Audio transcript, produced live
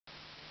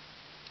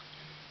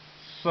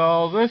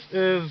So this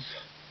is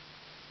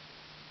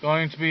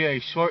going to be a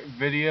short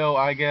video,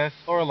 I guess,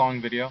 or a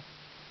long video.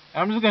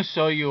 I'm just going to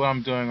show you what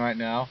I'm doing right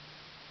now.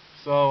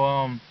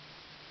 So,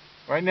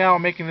 right now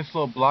I'm making this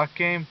little block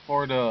game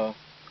for the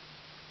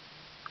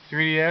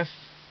 3DS.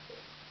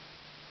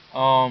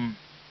 Um,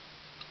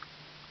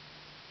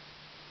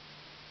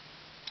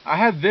 I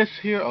had this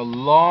here a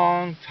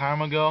long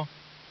time ago,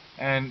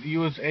 and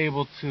you was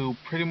able to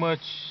pretty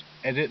much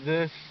edit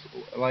this,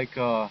 like,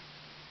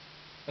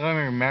 I don't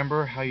even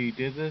remember how you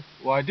did this.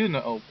 Well, I do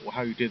know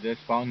how you did this,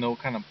 but I don't know what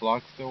kind of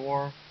blocks there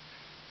were.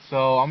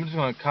 So I'm just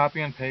gonna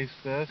copy and paste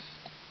this,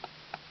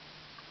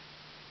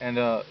 and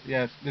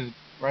yes, this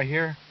right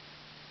here.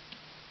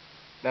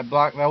 That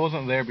block that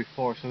wasn't there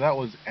before, so that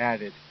was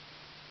added,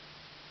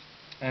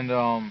 and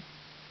yeah,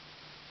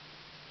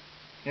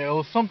 it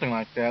was something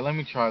like that. Let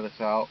me try this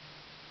out.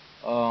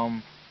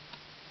 Um,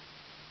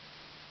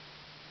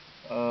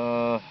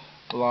 uh,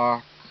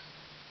 block,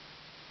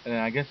 and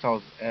then I guess that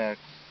was X.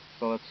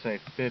 So let's say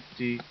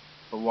 50.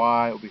 The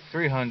Y will be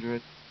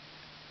 300.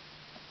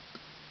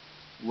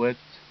 Width,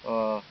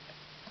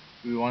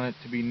 we want it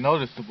to be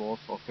noticeable,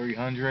 so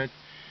 300.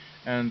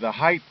 And the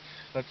height,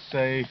 let's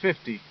say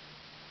 50.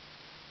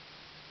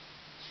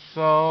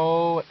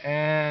 So,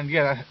 and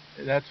yeah,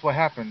 that's what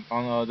happened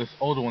on this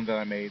older one that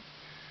I made.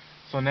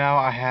 So now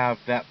I have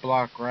that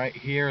block right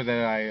here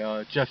that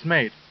I just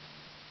made.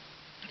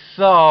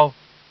 So,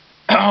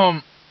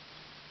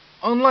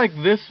 unlike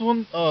this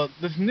one,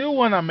 this new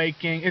one I'm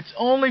making, it's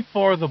only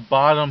for the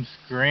bottom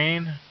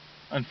screen,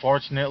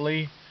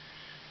 unfortunately.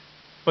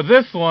 But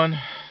this one,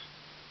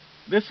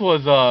 this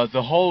was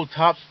the whole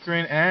top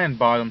screen and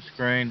bottom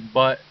screen,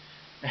 but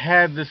it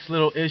had this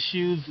little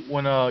issues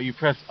when you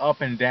press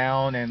up and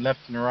down and left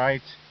and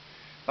right.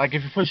 Like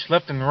if you push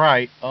left and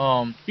right,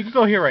 you can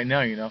go here right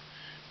now, you know.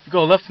 If you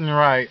go left and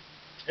right,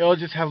 it'll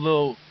just have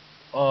little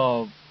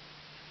uh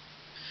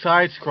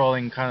side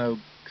scrolling kind of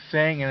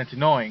thing, and it's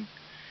annoying.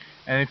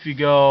 And if you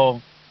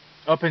go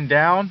up and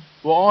down,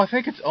 well, I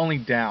think it's only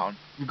down.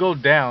 If you go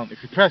down,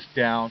 if you press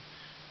down,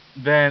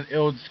 then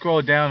it'll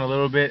scroll down a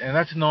little bit, and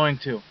that's annoying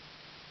too.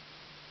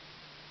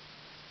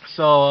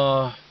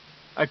 So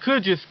I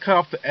could just cut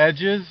off the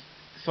edges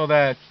so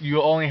that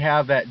you only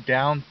have that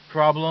down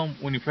problem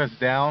when you press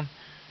down.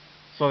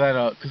 So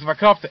that because if I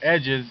cut off the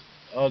edges,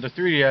 the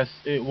 3DS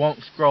it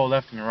won't scroll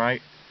left and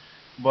right.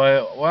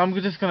 But what I'm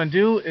just gonna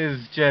do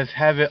is just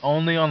have it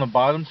only on the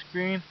bottom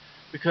screen,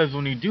 because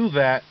when you do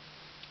that,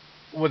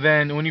 well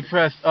then when you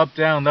press up,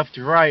 down, left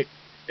to right,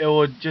 it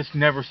will just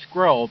never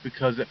scroll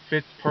because it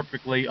fits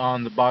perfectly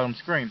on the bottom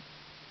screen.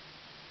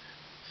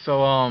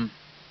 So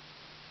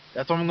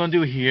that's what I'm gonna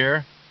do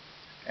here,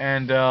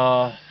 and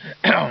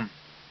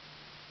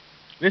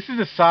this is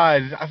the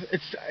size.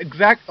 It's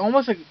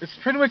almost like it's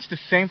pretty much the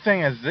same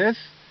thing as this,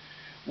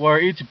 where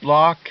each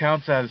block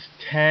counts as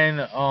 10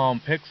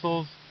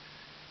 pixels.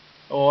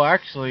 Well,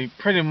 actually,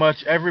 pretty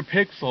much every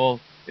pixel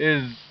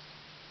is,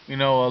 you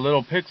know, a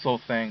little pixel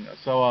thing.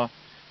 So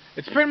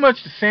it's pretty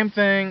much the same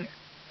thing.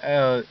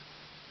 Uh,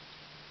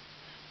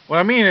 what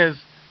I mean is,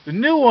 the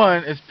new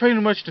one is pretty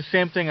much the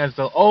same thing as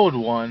the old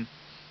one,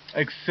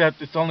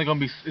 except it's only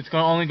gonna be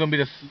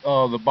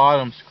the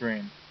bottom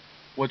screen,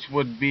 which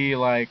would be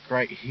like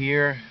right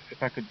here.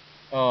 If I could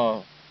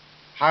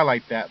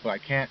highlight that, but I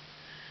can't.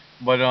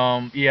 But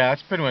yeah,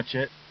 that's pretty much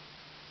it.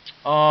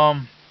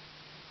 Um,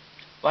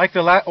 like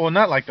the last, well,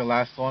 not like the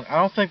last one. I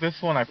don't think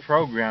this one I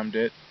programmed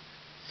it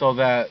so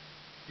that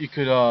you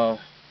could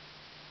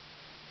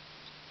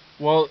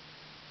well,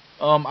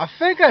 I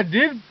think I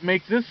did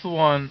make this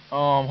one.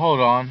 Hold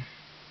on.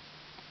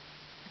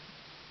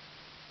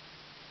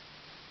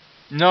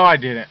 No, I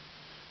didn't.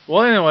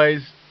 Well,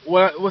 anyways,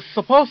 what was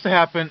supposed to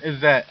happen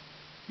is that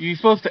you're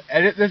supposed to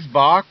edit this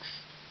box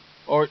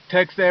or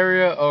text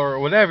area or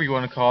whatever you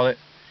want to call it,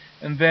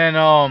 and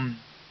then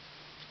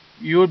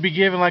you would be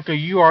given like a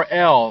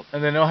URL,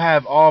 and then it'll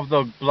have all of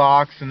the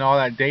blocks and all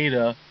that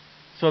data,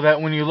 so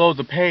that when you load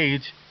the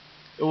page,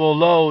 it will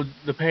load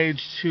the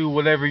page to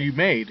whatever you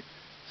made.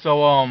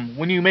 So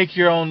when you make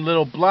your own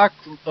little block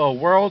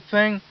world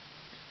thing,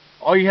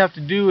 all you have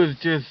to do is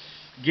just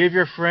give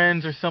your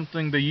friends or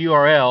something the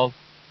URL,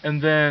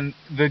 and then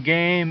the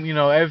game, you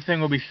know,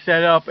 everything will be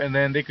set up, and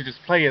then they could just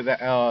play it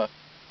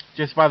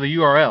just by the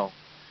URL.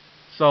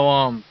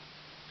 So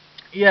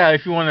yeah,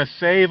 if you want to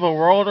save a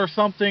world or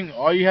something,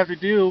 all you have to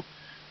do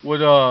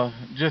would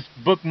just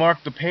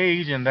bookmark the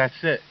page, and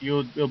that's it.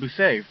 It'll be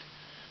saved,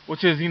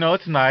 which is, you know,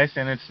 it's nice,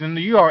 and it's in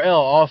the URL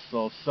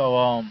also.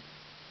 So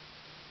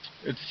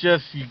it's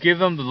just you give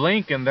them the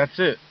link, and that's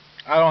it.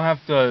 I don't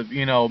have to,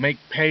 you know, make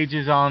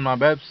pages on my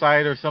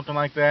website or something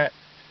like that.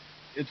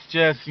 It's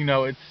just, you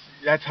know,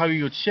 that's how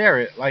you would share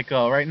it. Like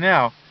right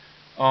now,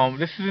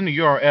 this is in the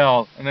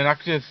URL, and then I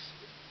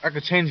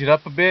could change it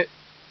up a bit.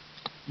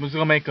 I'm just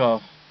gonna make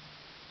a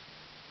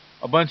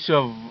bunch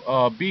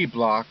of B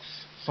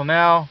blocks. So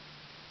now,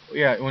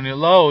 yeah, when it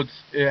loads,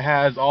 it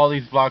has all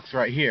these blocks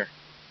right here,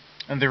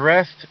 and the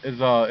rest is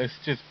it's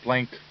just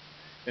blank.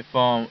 If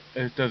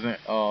it doesn't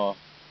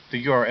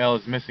the URL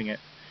is missing it.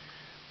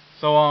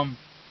 So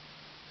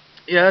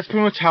yeah, that's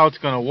pretty much how it's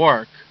gonna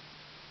work.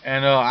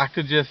 And I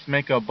could just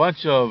make a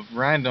bunch of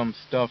random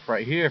stuff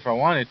right here if I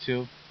wanted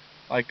to,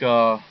 like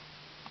A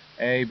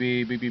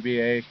B B B B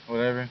A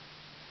whatever,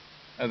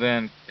 and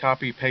then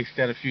copy paste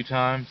that a few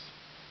times,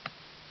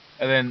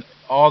 and then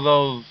all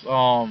those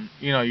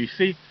you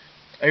see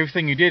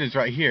everything you did is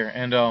right here,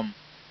 and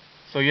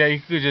so yeah, you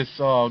could just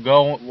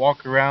go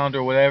walk around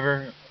or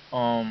whatever,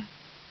 um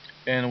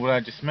and what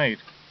I just made.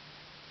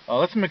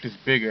 Let's make this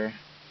bigger.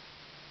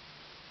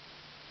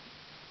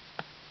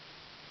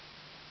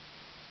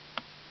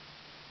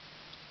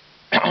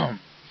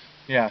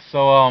 Yeah,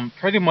 so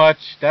pretty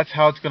much that's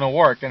how it's gonna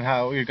work and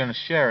how you're gonna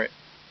share it.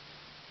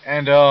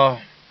 And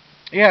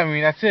yeah, I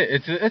mean that's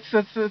it.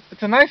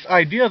 It's a nice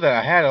idea that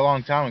I had a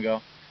long time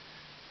ago.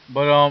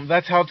 But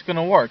that's how it's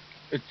gonna work.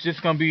 It's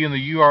just gonna be in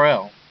the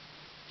URL.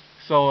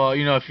 So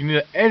if you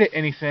need to edit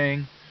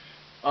anything,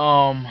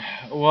 um,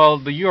 well,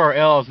 the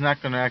URL is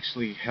not gonna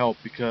actually help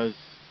because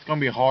it's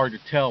gonna be hard to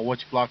tell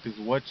which block is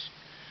which.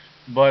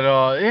 But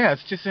yeah,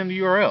 it's just in the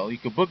URL. You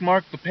can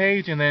bookmark the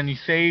page and then you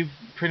save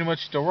pretty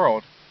much the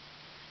world.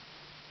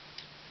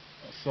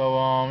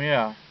 So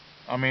yeah,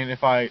 I mean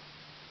if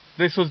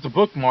this was the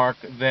bookmark,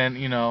 then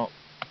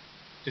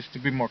just to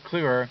be more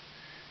clearer,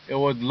 it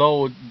would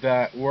load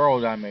that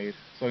world I made.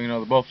 So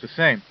they're both the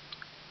same.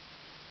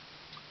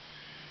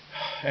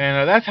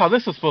 And that's how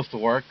this was supposed to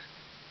work.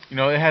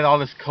 It had all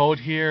this code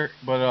here,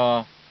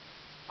 but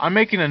I'm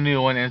making a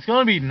new one, and it's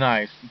gonna be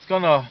nice.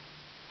 Let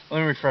me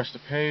refresh the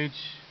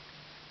page.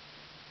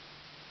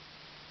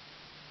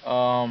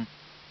 How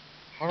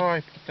do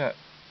I put that?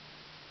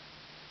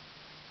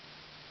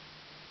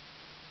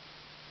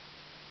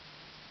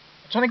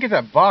 I'm trying to get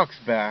that box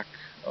back.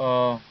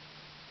 Oh,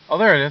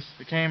 there it is.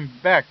 It came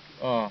back.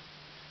 Okay,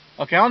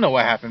 I don't know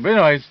what happened, but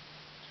anyways,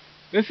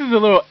 this is a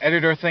little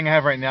editor thing I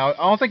have right now. I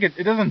don't think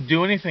it doesn't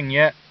do anything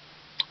yet,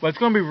 but it's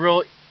gonna be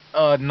real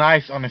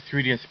nice on the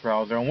 3DS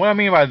browser. And what I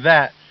mean by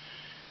that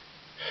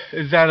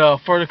is that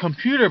for the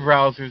computer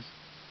browsers,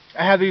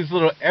 I have these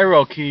little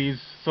arrow keys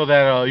so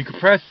that you can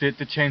press it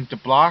to change the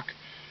block.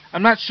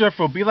 I'm not sure if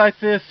it'll be like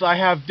this. I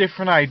have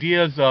different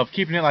ideas of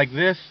keeping it like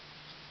this,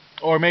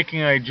 or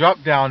making a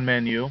drop-down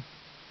menu,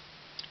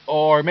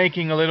 or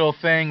making a little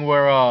thing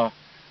where I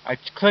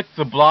click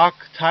the block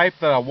type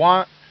that I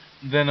want,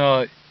 then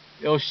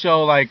it'll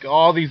show like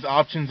all these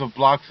options of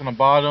blocks on the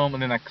bottom,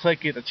 and then I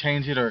click it to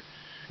change it, or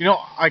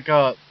like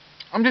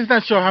I'm just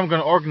not sure how I'm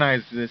gonna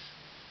organize this.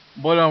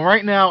 But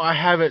right now I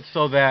have it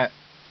so that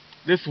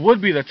this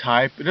would be the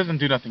type. It doesn't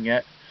do nothing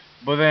yet,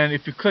 but then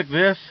if you click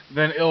this,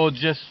 then it'll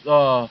just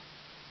go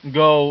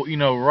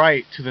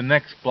right to the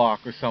next block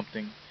or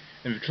something.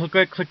 And if you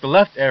click the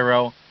left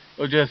arrow,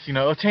 it'll just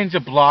it'll change the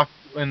block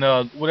in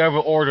whatever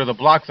order the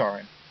blocks are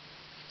in.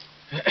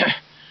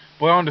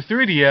 But on the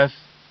 3DS,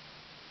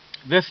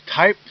 this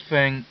type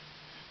thing,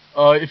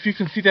 if you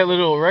can see that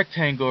little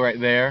rectangle right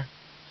there,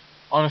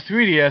 on the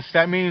 3DS,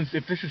 that means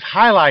if this is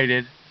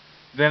highlighted,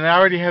 then I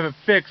already have it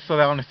fixed so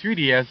that on the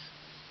 3DS,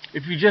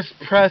 if you just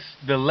press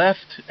the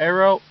left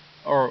arrow,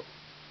 or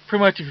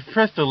pretty much if you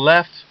press the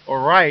left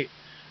or right,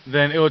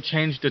 then it will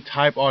change the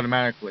type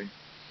automatically.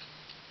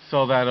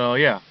 So that,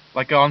 yeah,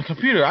 like on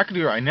computer, I can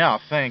do it right now,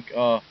 I think.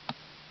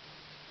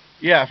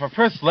 Yeah, if I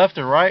press left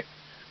or right,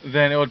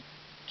 then it would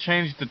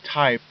change the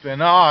type.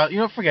 And,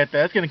 forget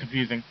that, it's getting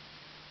confusing.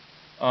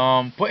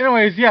 But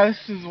anyways, yeah,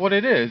 this is what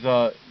it is.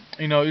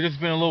 You're just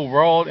been a little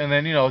world, and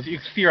then, as you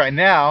can see right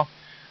now,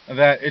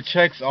 that it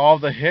checks all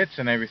the hits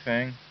and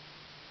everything.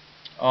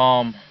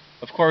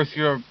 Of course,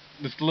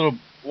 this little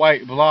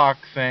white block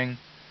thing,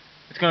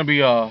 it's gonna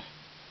be I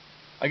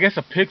guess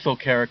a pixel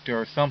character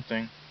or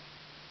something.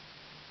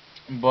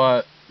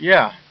 But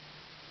yeah,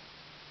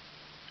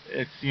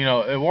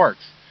 it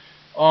works.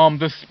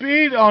 The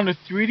speed on the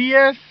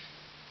 3DS,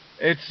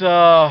 it's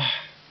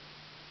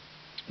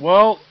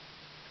well,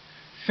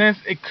 since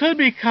it could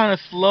be kind of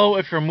slow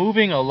if you're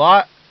moving a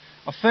lot,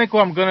 I think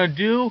what I'm gonna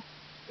do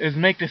is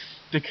make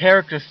the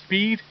character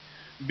speed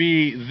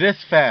be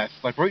this fast.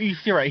 Like what you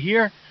see right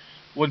here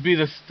would be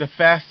the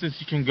fastest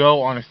you can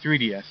go on a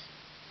 3DS.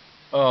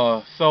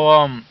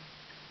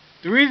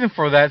 The reason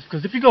for that is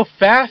because if you go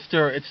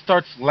faster, it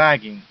starts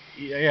lagging.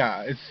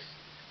 Yeah,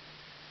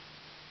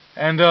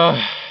 and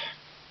I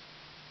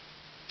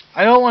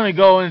don't want to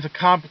go into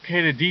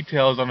complicated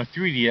details on a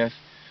 3DS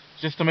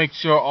just to make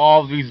sure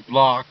all these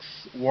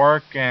blocks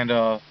work. And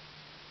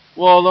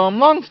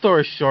long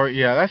story short,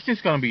 yeah, that's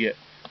just gonna be it.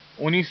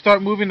 When you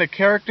start moving the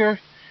character,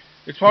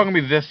 it's probably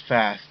gonna be this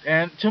fast.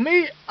 And to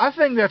me, I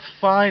think that's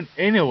fine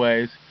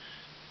anyways,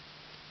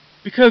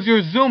 because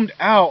you're zoomed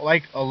out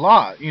like a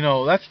lot.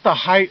 That's the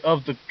height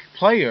of the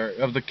player,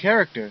 of the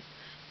character.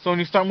 So when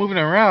you start moving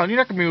around, you're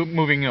not gonna be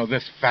moving,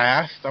 this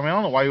fast. I mean, I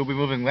don't know why you'll be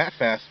moving that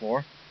fast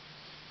for.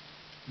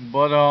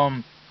 But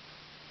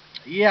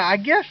yeah, I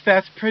guess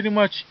that's pretty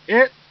much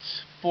it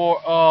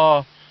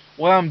for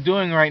what I'm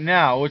doing right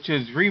now, which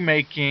is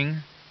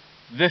remaking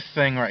this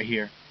thing right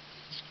here.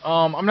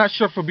 I'm not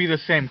sure if it'll be the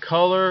same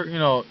color.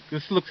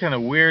 This looks kind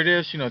of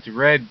weirdish. It's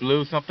red,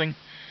 blue, something.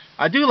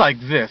 I do like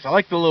this. I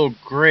like the little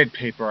grid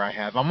paper I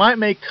have. I might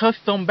make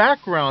custom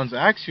backgrounds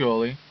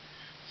actually,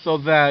 so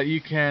that you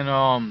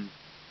can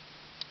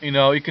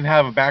you can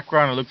have a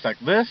background that looks like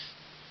this,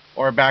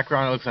 or a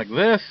background that looks like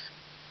this,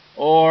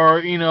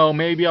 or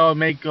maybe I'll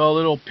make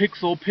little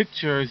pixel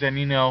pictures and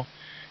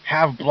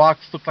have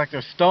blocks look like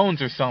they're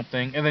stones or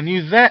something, and then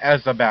use that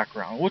as the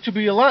background, which would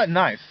be a lot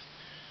nicer.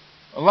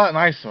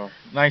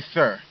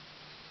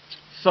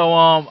 So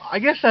I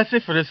guess that's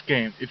it for this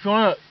game. If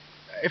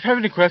you have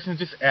any questions,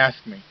 just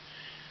ask me.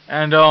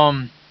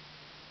 And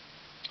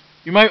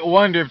you might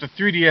wonder if the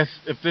 3DS,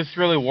 if this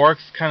really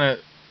works kind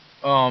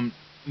of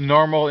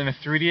normal in a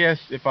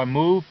 3DS if I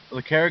move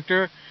the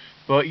character,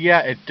 but yeah,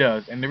 it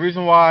does. And the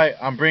reason why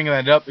I'm bringing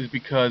that up is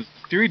because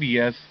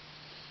 3DS,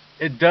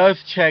 it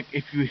does check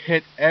if you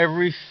hit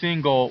every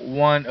single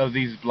one of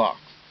these blocks,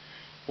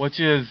 which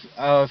is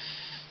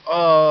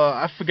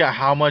I forgot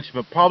how much,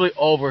 but probably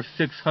over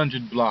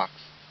 600 blocks.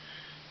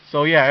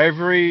 So yeah,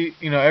 every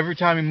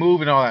time you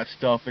move and all that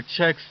stuff, it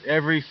checks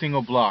every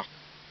single block.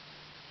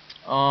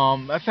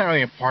 That's not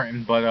really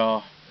important,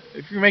 but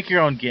if you make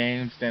your own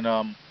games, then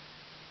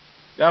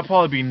that'll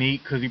probably be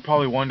neat, because you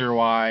probably wonder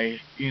why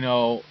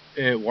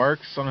it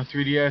works on a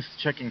 3DS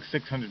checking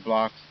 600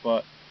 blocks,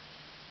 but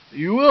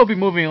you will be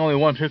moving only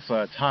one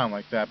pixel at a time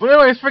like that. But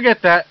anyways,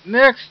 forget that.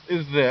 Next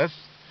is this.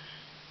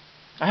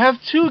 I have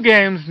two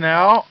games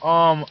now.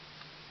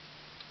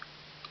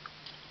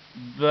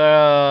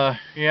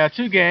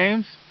 Two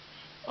games.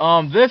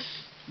 This,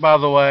 by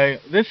the way,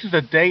 this is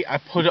the date I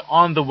put it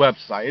on the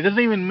website. It doesn't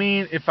even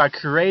mean if I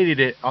created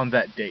it on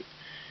that date.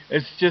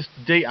 It's just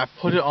the date I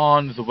put it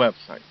on the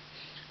website.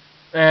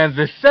 And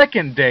the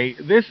second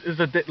date, this is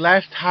the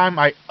last time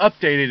I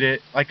updated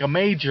it, like a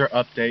major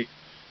update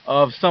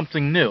of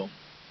something new.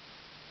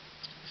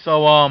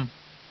 So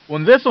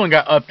when this one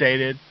got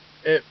updated,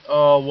 it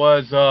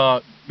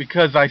was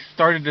because I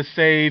started to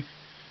save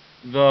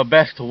the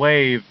best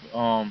wave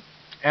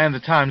and the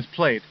times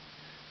played,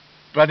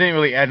 but I didn't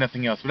really add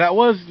nothing else. But that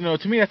was,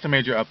 to me, that's a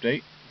major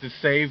update to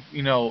save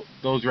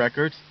those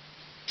records.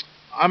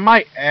 I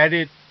might add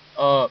it,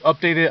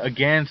 update it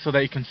again so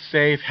that you can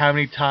save how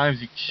many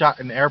times you shot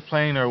an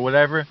airplane or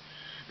whatever,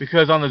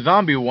 because on the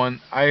zombie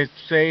one I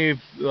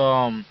saved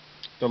the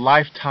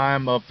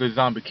lifetime of the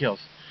zombie kills.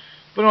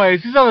 But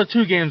anyways, these are the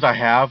two games I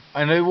have,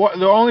 and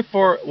they're only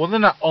for, well, they're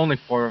not only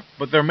for,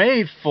 but they're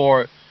made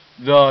for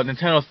the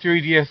Nintendo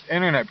 3DS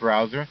internet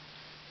browser.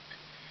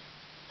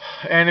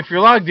 And if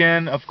you're logged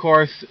in, of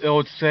course, it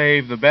would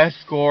save the best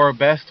score,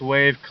 best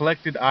wave,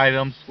 collected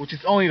items, which is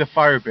only the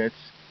fire bits,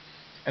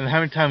 and how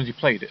many times you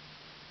played it.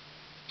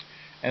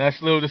 And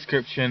that's a little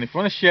description. If you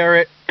want to share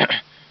it,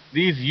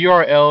 these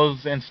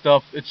URLs and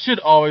stuff, it should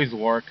always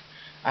work.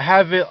 I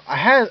had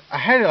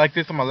it like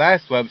this on my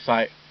last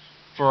website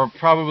for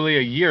probably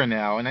a year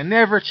now, and I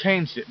never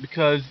changed it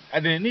because I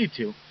didn't need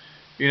to.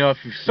 If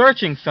you're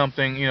searching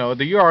something,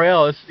 the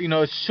URL is,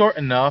 it's short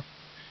enough,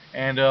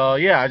 and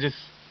yeah,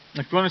 if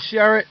you want to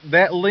share it,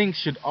 that link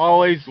should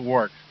always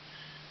work.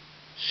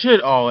 Should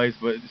always,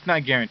 but it's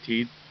not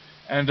guaranteed.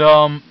 And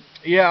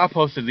yeah, I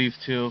posted these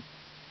two,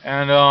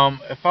 and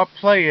if I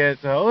play it,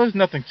 there's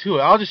nothing to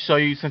it. I'll just show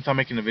you since I'm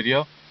making the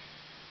video.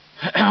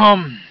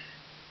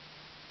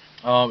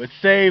 It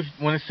saved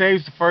when it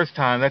saves the first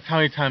time. That's how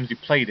many times you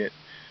played it.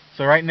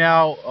 So right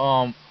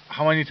now,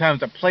 how many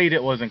times I played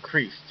it was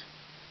increased.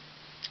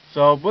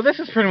 So, but this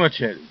is pretty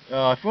much it.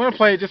 If you want to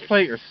play it, just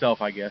play it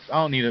yourself, I guess.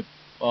 I don't need to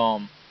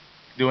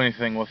do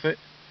anything with it.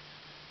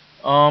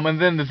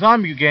 And then the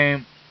zombie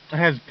game, it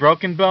has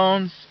broken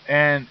bones,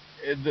 and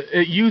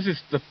it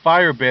uses the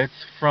fire bits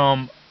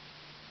from.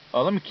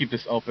 Let me keep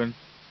this open.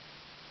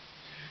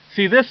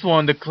 See, this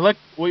one,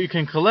 what you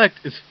can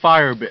collect is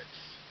fire bits,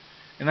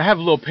 and I have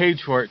a little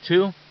page for it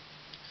too,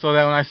 so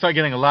that when I start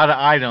getting a lot of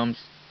items,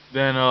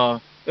 then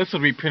this will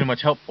be pretty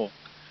much helpful.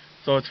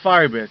 So it's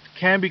fire bits.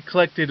 Can be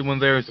collected when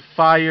there's a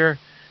fire,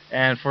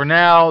 and for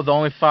now the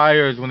only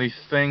fire is when these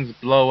things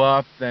blow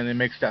up, then it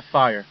makes that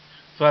fire.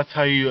 So that's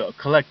how you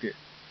collect it.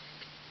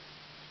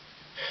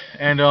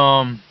 And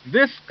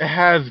this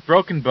has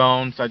broken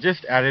bones. I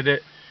just added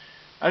it.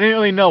 I didn't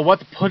really know what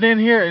to put in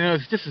here, and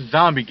it's just a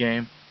zombie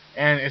game,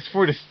 and it's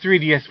for this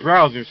 3DS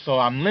browser, so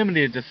I'm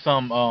limited to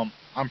some.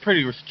 I'm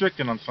pretty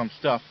restricted on some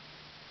stuff.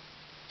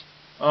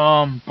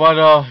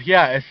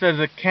 Yeah, it says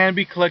it can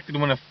be collected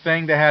when a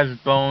thing that has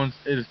bones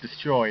is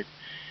destroyed.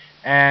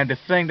 And the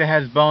thing that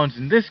has bones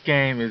in this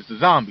game is the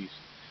zombies.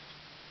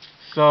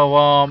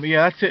 So,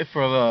 yeah, that's it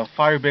for the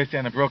fire bits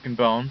and the broken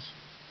bones.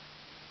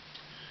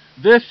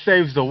 This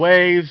saves the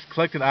waves,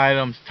 collected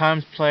items,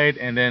 times played,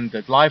 and then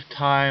the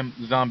lifetime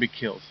zombie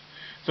kills.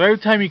 So every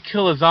time you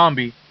kill a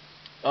zombie,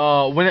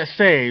 when it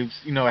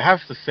saves, it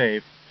has to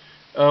save,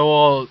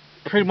 will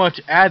pretty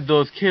much add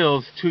those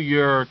kills to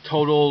your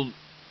total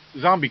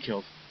zombie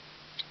kills.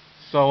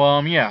 So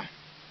yeah.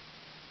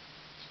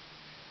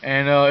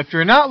 And if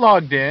you're not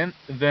logged in,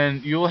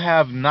 then you'll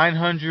have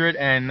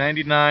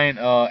 999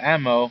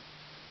 ammo.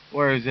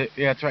 Where is it?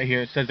 Yeah, it's right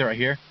here. It says it right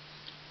here.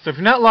 So if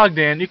you're not logged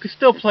in, you can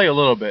still play a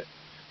little bit.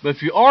 But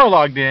if you are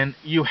logged in,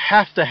 you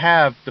have to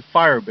have the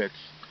fire bits.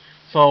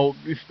 So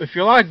if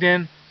you're logged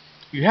in,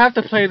 you have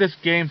to play this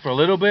game for a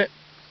little bit.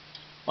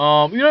 You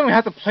don't even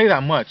have to play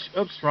that much.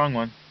 Oops, wrong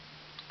one.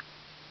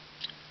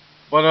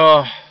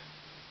 But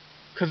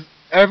because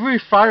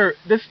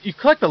you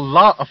collect a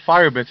lot of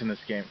fire bits in this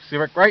game. See,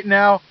 right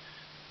now,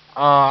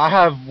 I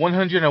have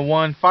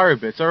 101 fire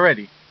bits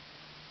already.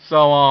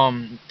 So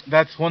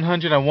that's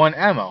 101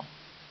 ammo.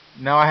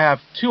 Now I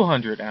have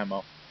 200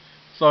 ammo.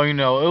 So, you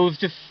know, it was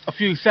just a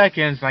few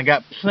seconds and I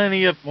got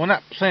plenty of, well,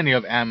 not plenty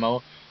of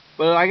ammo,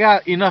 but I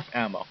got enough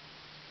ammo.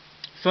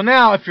 So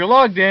now, if you're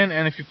logged in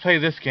and if you play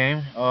this game,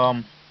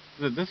 is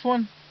it this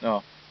one?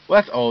 No.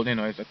 Well, that's old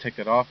anyways, I take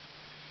it off.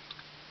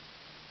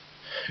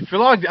 If you're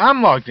logged in,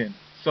 I'm logged in.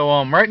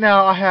 So, right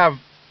now I have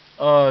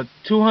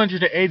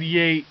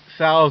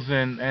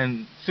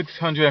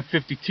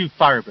 288,652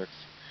 fire bits.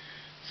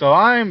 So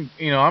I'm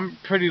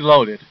pretty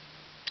loaded.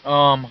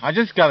 I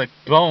just got a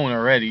bone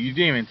already. You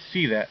didn't even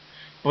see that.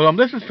 But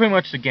this is pretty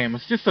much the game.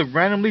 It's just a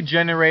randomly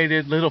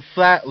generated little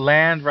flat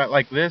land right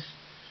like this.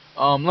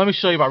 Let me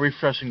show you by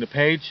refreshing the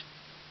page.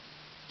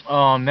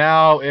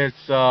 Now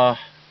it's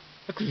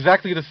looks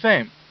exactly the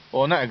same.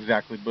 Well, not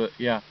exactly, but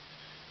yeah.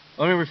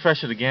 Let me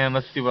refresh it again.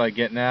 Let's see what I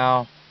get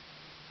now.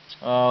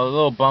 A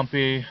little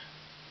bumpy.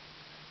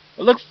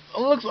 It looks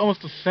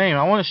almost the same.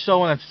 I want to show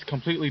one that's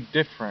completely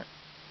different.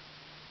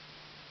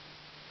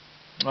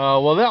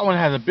 Well, that one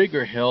has a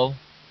bigger hill.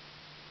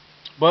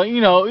 But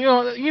you know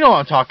what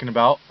I'm talking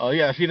about.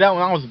 Yeah, see that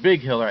one was a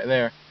big hill right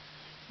there.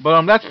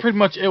 But that's pretty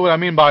much it. What I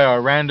mean by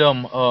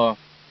random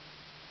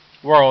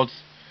worlds.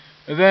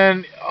 And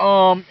then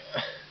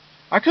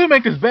I could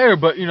make this better,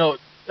 but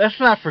let's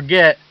not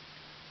forget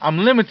I'm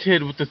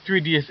limited with the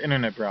 3DS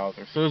internet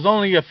browser. So there's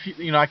only a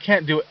few. I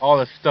can't do all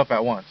this stuff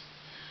at once.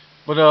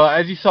 But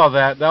as you saw,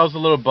 that was a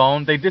little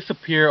bone. They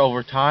disappear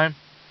over time.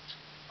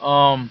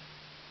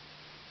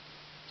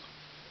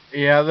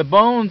 Yeah, the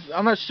bones,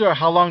 I'm not sure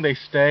how long they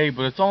stay,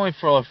 but it's only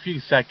for a few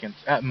seconds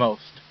at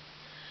most.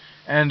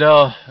 And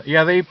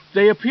yeah,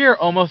 they appear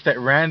almost at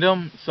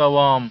random.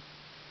 So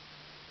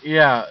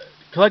yeah,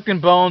 collecting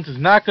bones is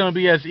not going to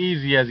be as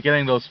easy as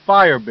getting those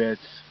fire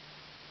bits.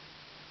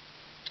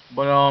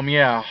 But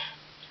yeah.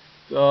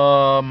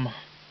 The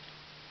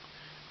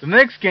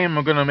next game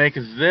I'm going to make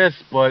is this,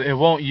 but it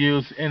won't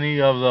use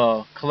any of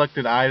the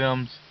collected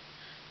items.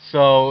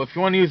 So if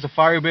you want to use the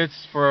fire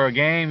bits for a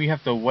game, you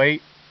have to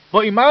wait.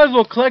 But you might as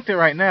well collect it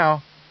right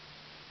now.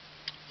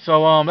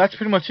 So that's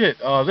pretty much it.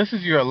 This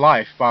is your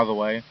life, by the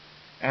way.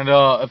 And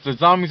if the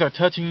zombies are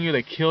touching you,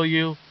 they kill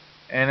you.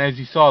 And as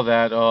you saw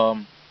that,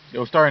 it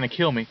was starting to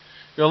kill me.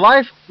 Your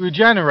life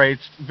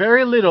regenerates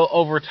very little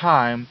over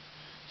time.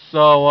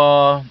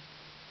 So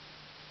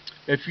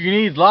if you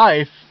need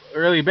life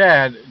really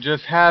bad,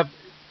 just have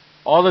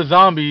all the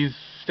zombies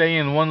stay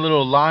in one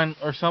little line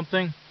or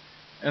something.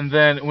 And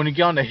then when you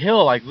get on the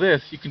hill like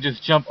this, you can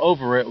just jump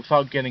over it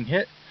without getting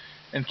hit.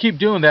 And keep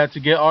doing that to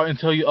get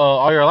until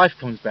all your life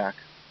comes back.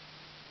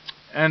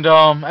 And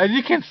as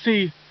you can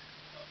see,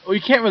 well,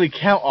 you can't really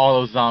count all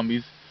those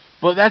zombies,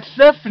 but that's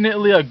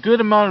definitely a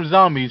good amount of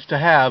zombies to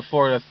have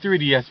for a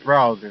 3DS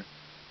browser,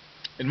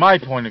 in my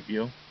point of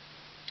view.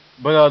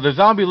 But the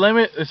zombie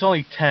limit is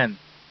only 10.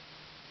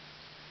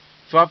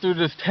 So after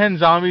there's 10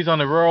 zombies on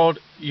the world,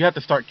 you have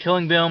to start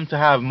killing them to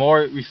have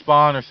more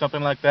respawn or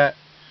something like that.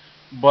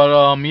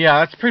 But yeah,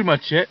 that's pretty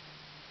much it.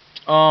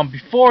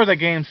 Before the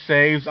game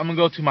saves, I'm going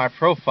to go to my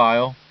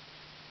profile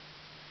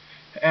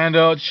and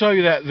show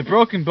you that the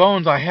broken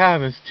bones I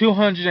have is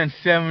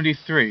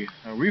 273.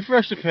 Now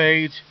refresh the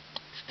page,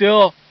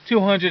 still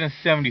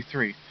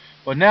 273.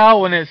 But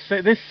now when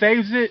this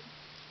saves it,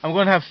 I'm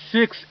going to have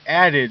 6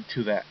 added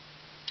to that.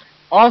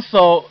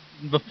 Also,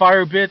 the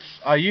fire bits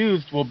I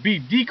used will be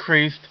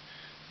decreased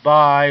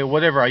by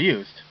whatever I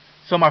used.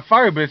 So my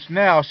fire bits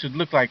now should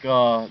look like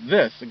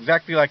this,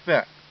 exactly like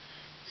that.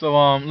 So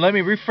let me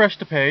refresh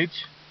the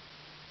page.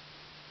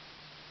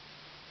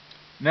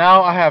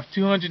 Now I have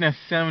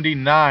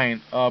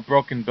 279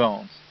 broken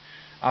bones.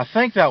 I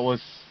think that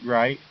was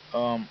right.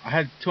 I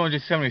had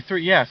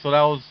 273. Yeah, so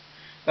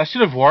that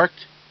should have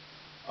worked.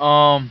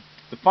 The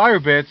fire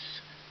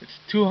bits, it's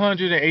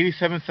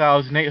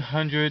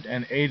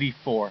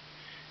 287,884,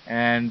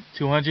 and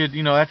 200.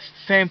 That's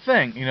the same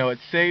thing. It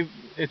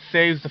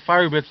saves the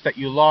fire bits that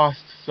you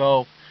lost.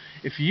 So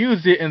if you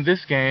used it in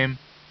this game,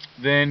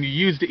 then you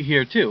used it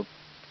here too.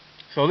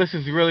 So this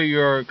is really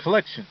your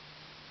collection.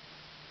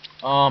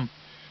 On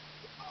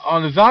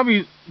the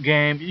zombie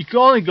game, you can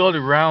only go to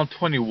round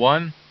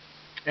 21,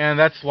 and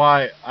that's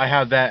why I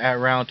have that at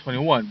round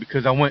 21,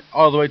 because I went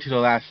all the way to the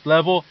last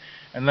level,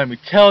 and let me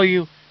tell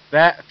you,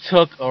 that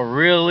took a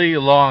really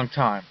long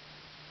time.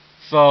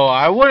 So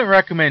I wouldn't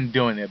recommend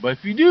doing it, but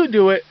if you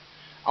do it,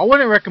 I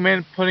wouldn't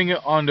recommend putting it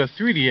on the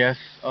 3DS.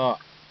 I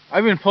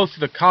even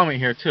posted a comment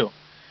here too.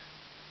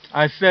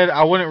 I said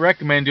I wouldn't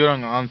recommend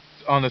doing it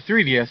on the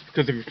 3DS,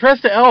 because if you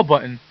press the L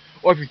button,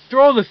 or if you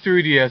throw the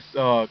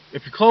 3DS,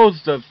 if you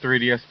close the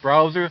 3DS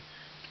browser,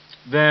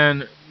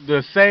 then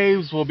the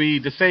saves will be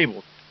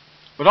disabled.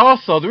 But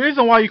also, the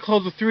reason why you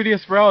close the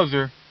 3DS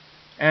browser,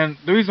 and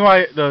the reason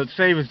why the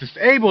save is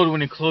disabled when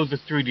you close the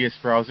 3DS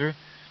browser,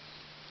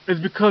 is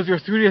because your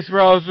 3DS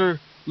browser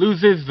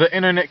loses the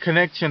internet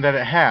connection that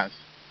it has.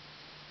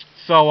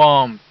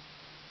 So,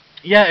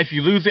 yeah, if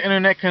you lose the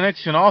internet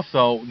connection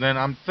also, then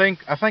I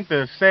think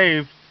the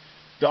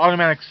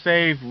automatic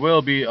save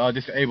will be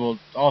disabled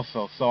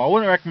also. So I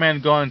wouldn't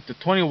recommend going to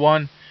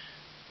 21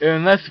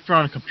 unless you're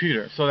on a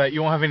computer, so that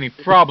you won't have any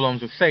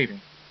problems with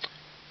saving.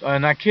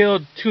 And I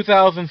killed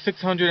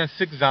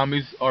 2,606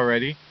 zombies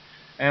already,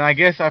 and I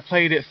guess I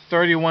played it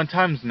 31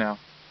 times now.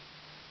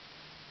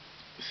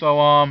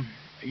 So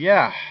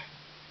yeah,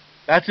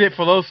 that's it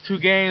for those 2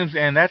 games,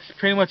 and that's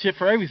pretty much it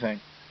for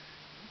everything.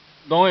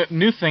 The only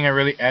new thing I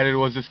really added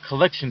was this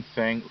collection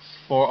thing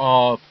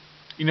for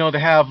you know, to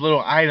have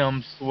little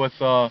items with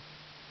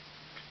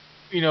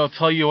you know,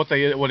 tell you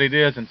what it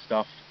is and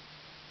stuff.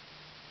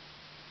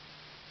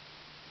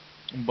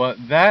 But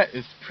that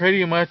is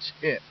pretty much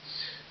it.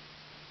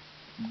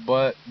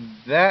 But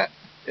that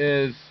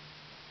is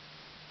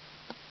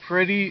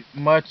pretty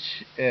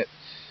much it.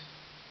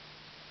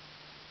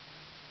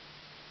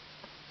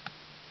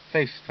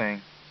 Face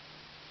thing.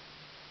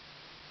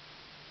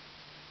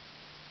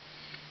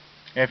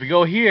 And if you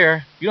go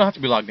here, you don't have to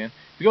be logged in.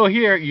 If you go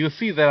here, you'll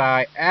see that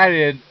I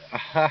added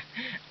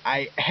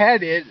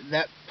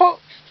that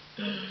post.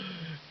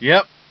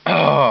 Yep.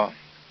 Of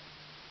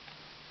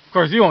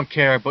course, you won't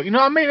care, but you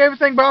know, I made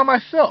everything by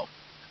myself.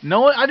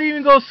 No, I didn't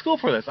even go to school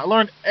for this. I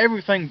learned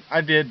everything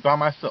I did by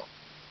myself.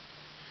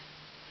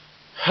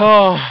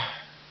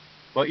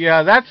 But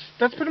yeah, that's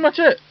pretty much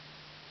it,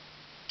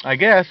 I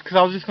guess, because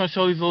I was just gonna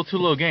show these 2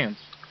 little games,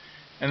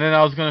 and then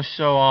I was gonna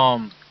show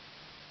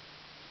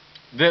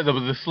this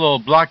little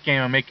block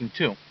game I'm making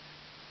too.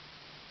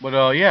 But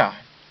yeah,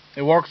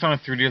 it works on a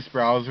 3DS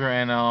browser,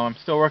 and I'm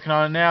still working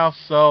on it now.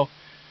 So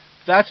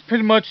that's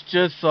pretty much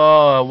just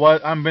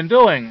what I've been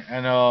doing,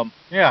 and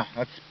yeah,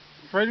 that's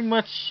pretty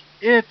much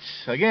it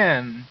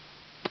again.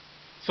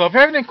 So if you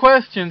have any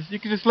questions, you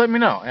can just let me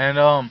know,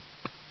 and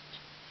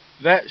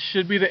that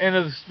should be the end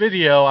of this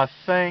video, I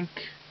think.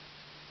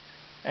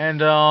 And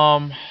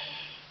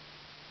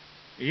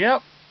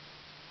yep.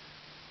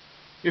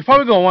 You're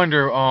probably gonna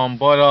wonder,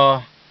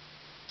 but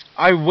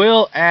I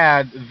will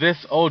add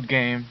this old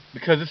game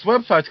because this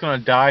website's gonna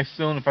die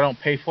soon if I don't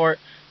pay for it.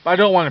 But I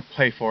don't want to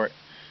pay for it.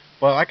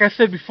 But like I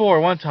said before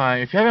one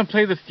time, if you haven't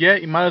played this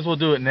yet, you might as well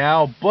do it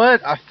now.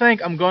 But I think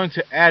I'm going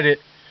to add it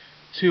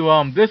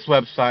to this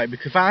website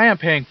because I am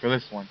paying for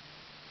this one.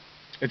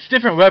 It's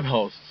different web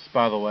hosts,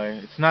 by the way.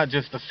 It's not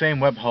just the same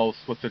web host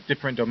with a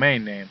different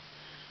domain name.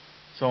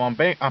 So I'm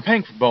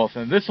paying for both,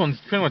 and this one's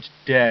pretty much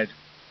dead.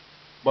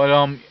 But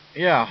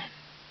yeah,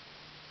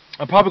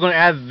 I'm probably going to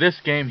add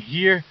this game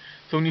here.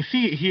 So when you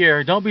see it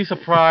here, don't be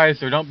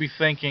surprised, or don't be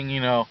thinking,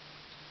 you know,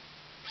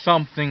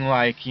 something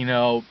like, you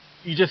know,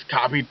 you just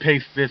copied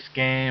paste this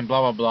game,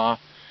 blah blah blah,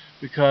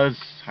 because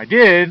I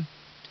did.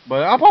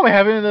 But I'll probably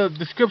have it in the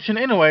description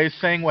anyway,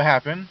 saying what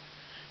happened,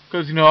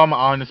 because you know I'm an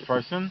honest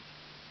person.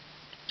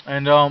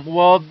 And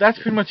well, that's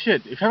pretty much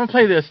it. If you haven't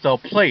played this though,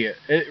 play it.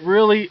 It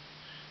really,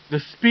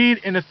 the speed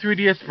in the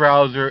 3DS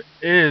browser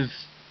is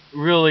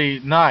really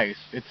nice.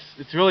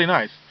 It's really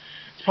nice.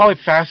 It's probably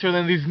faster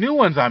than these new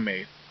ones I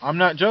made. I'm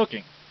not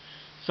joking.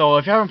 So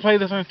if you haven't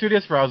played this on the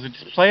 3DS browser,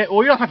 just play it.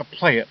 Well, you don't have to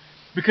play it,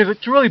 because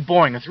it's really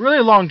boring. It's a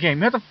really long game.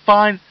 You have to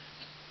find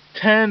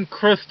 10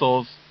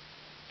 crystals,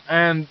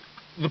 and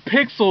the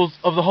pixels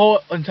of the whole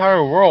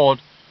entire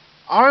world,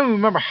 I don't even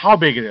remember how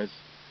big it is.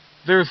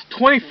 There's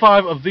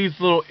 25 of these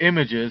little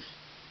images,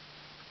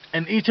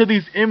 and each of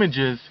these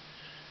images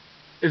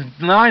is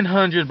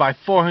 900 by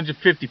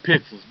 450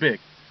 pixels big.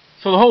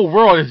 So the whole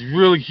world is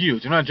really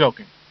huge. I'm not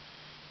joking.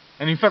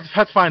 And you have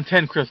to find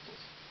 10 crystals.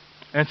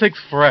 And it takes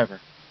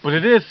forever. But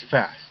it is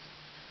fast.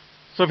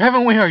 So if you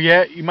haven't went here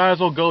yet, you might as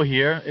well go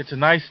here. It's a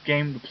nice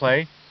game to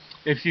play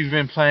if you've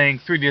been playing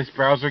 3DS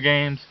browser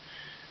games,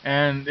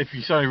 and if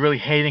you started really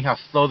hating how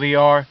slow they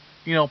are,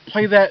 you know,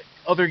 play that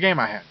other game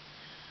I had.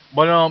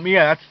 But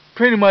yeah, that's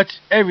pretty much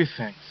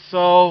everything.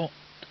 So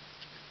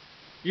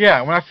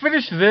yeah, when I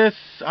finish this,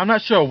 I'm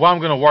not sure what I'm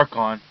gonna work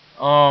on.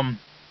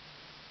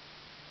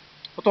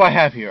 What do I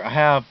have here? I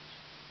have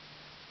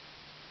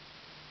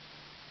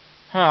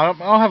I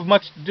don't have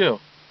much to do.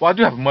 Well, I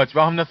do have much,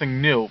 but I have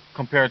nothing new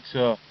compared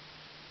to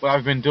what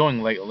I've been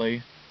doing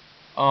lately.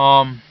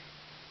 Oh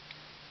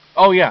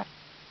yeah.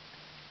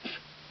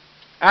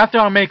 After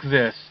I make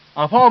this,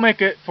 I'll probably make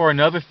it for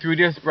another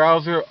 3DS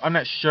browser. I'm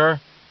not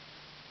sure.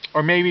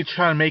 Or maybe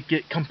try to make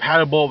it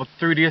compatible with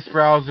 3DS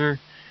browser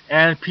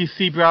and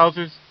PC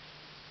browsers.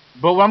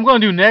 But what I'm going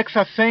to do next,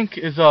 I think,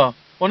 is well,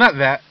 not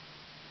that.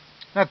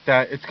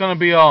 It's going to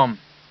be well,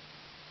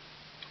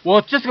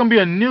 it's just going to be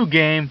a new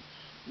game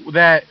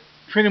that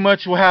pretty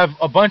much will have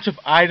a bunch of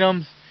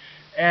items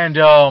and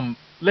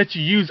let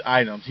you use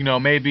items. You know,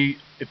 maybe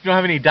if you don't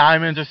have any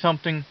diamonds or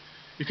something,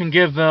 you can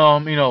give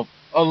them, you know,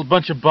 a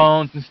bunch of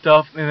bones and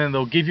stuff, and then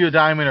they'll give you a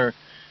diamond. Or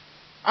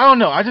I don't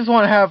know. I just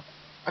want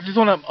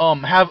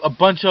to have a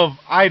bunch of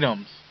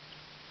items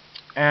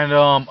and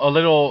a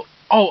little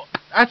Oh,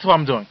 that's what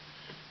I'm doing.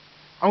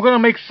 I'm gonna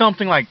make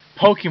something like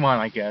Pokemon,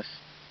 I guess.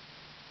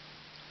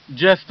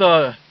 Just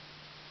well,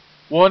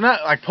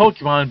 not like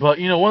Pokemon, but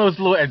you know, one of those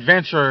little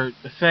adventure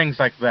things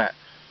like that,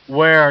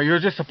 where you're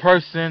just a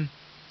person,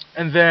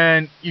 and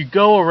then you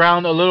go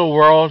around a little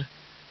world,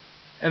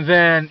 and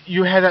then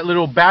you have that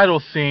little battle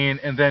scene,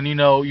 and then you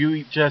know,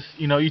 you just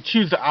you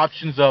choose the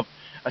options of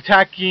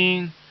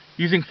attacking,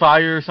 using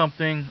fire or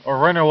something, or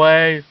run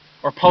away,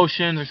 or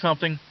potions or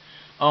something.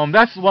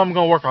 That's what I'm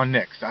gonna work on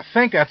next. I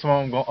think that's what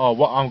I'm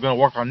gonna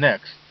work on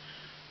next.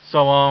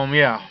 So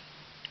yeah.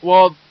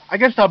 Well, I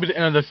guess that'll be the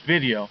end of this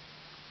video.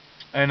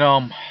 And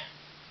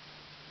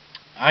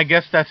I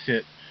guess that's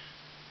it.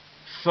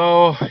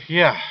 So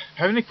yeah,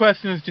 have any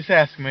questions, just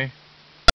ask me.